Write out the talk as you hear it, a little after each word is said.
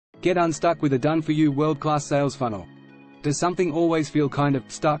Get unstuck with a done-for-you world-class sales funnel. Does something always feel kind of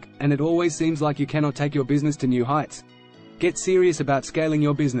stuck, and it always seems like you cannot take your business to new heights? Get serious about scaling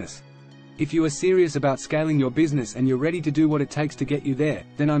your business. If you are serious about scaling your business and you're ready to do what it takes to get you there,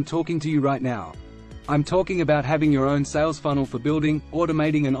 then I'm talking to you right now. I'm talking about having your own sales funnel for building,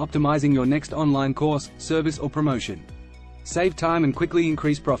 automating and optimizing your next online course, service or promotion. Save time and quickly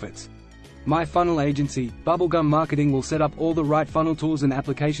increase profits. My funnel agency, Bubblegum Marketing, will set up all the right funnel tools and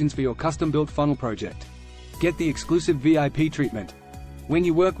applications for your custom-built funnel project. Get the exclusive VIP treatment. When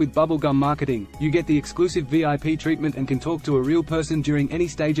you work with Bubblegum Marketing, you get the exclusive VIP treatment and can talk to a real person during any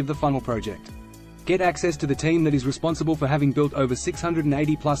stage of the funnel project. Get access to the team that is responsible for having built over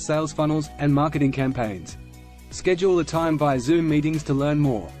 680 plus sales funnels and marketing campaigns. Schedule a time via Zoom meetings to learn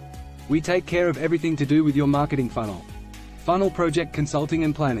more. We take care of everything to do with your marketing funnel. Funnel project consulting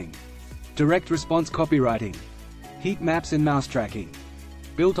and planning. Direct response copywriting. Heat maps and mouse tracking.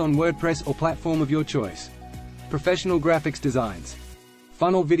 Built on WordPress or platform of your choice. Professional graphics designs.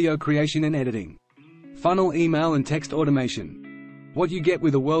 Funnel video creation and editing. Funnel email and text automation. What you get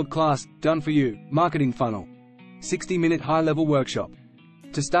with a world-class, done-for-you, marketing funnel. 60-minute high-level workshop.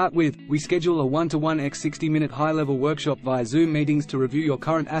 To start with, we schedule a 1-to-1 x 60-minute high-level workshop via Zoom meetings to review your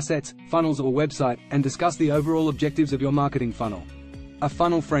current assets, funnels or website, and discuss the overall objectives of your marketing funnel. A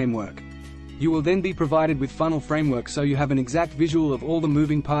funnel framework. You will then be provided with funnel framework so you have an exact visual of all the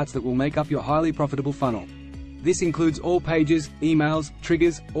moving parts that will make up your highly profitable funnel. This includes all pages, emails,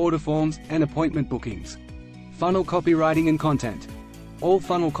 triggers, order forms, and appointment bookings. Funnel copywriting and content. All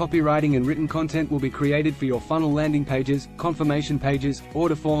funnel copywriting and written content will be created for your funnel landing pages, confirmation pages,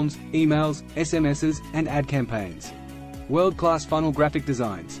 order forms, emails, SMSs, and ad campaigns. World-class funnel graphic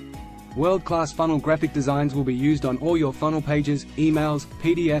designs. World-class funnel graphic designs will be used on all your funnel pages, emails,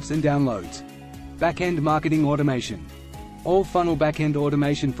 PDFs, and downloads. Back-end marketing automation. All funnel back-end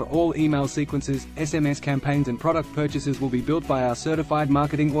automation for all email sequences, SMS campaigns and product purchases will be built by our certified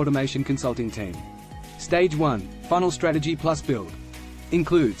marketing automation consulting team. Stage 1, Funnel Strategy plus Build.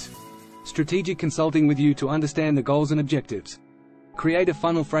 Includes strategic consulting with you to understand the goals and objectives. Create a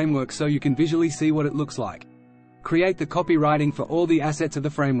funnel framework so you can visually see what it looks like. Create the copywriting for all the assets of the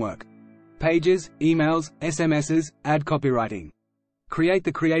framework. Pages, emails, SMSs, ad copywriting. Create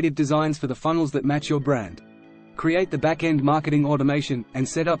the creative designs for the funnels that match your brand. Create the back-end marketing automation, and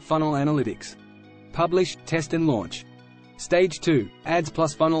set up funnel analytics. Publish, test and launch. Stage 2, Ads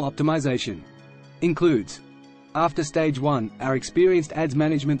plus Funnel Optimization. Includes. After Stage 1, our experienced ads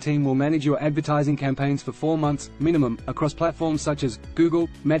management team will manage your advertising campaigns for 4 months, minimum, across platforms such as Google,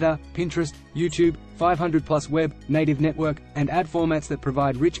 Meta, Pinterest, YouTube, 500+ web, native network, and ad formats that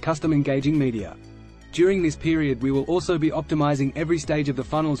provide rich custom engaging media. During this period we will also be optimizing every stage of the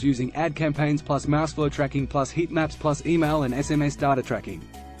funnels using ad campaigns plus mouseflow tracking plus heat maps plus email and SMS data tracking.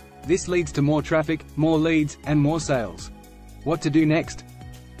 This leads to more traffic, more leads, and more sales. What to do next?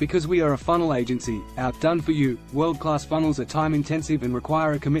 Because we are a funnel agency, our done-for-you, world-class funnels are time-intensive and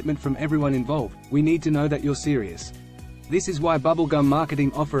require a commitment from everyone involved. We need to know that you're serious. This is why Bubblegum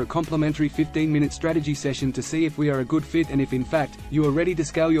Marketing offer a complimentary 15-minute strategy session to see if we are a good fit and if in fact, you are ready to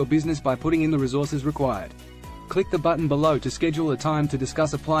scale your business by putting in the resources required. Click the button below to schedule a time to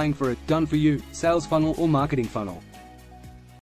discuss applying for a done-for-you sales funnel or marketing funnel.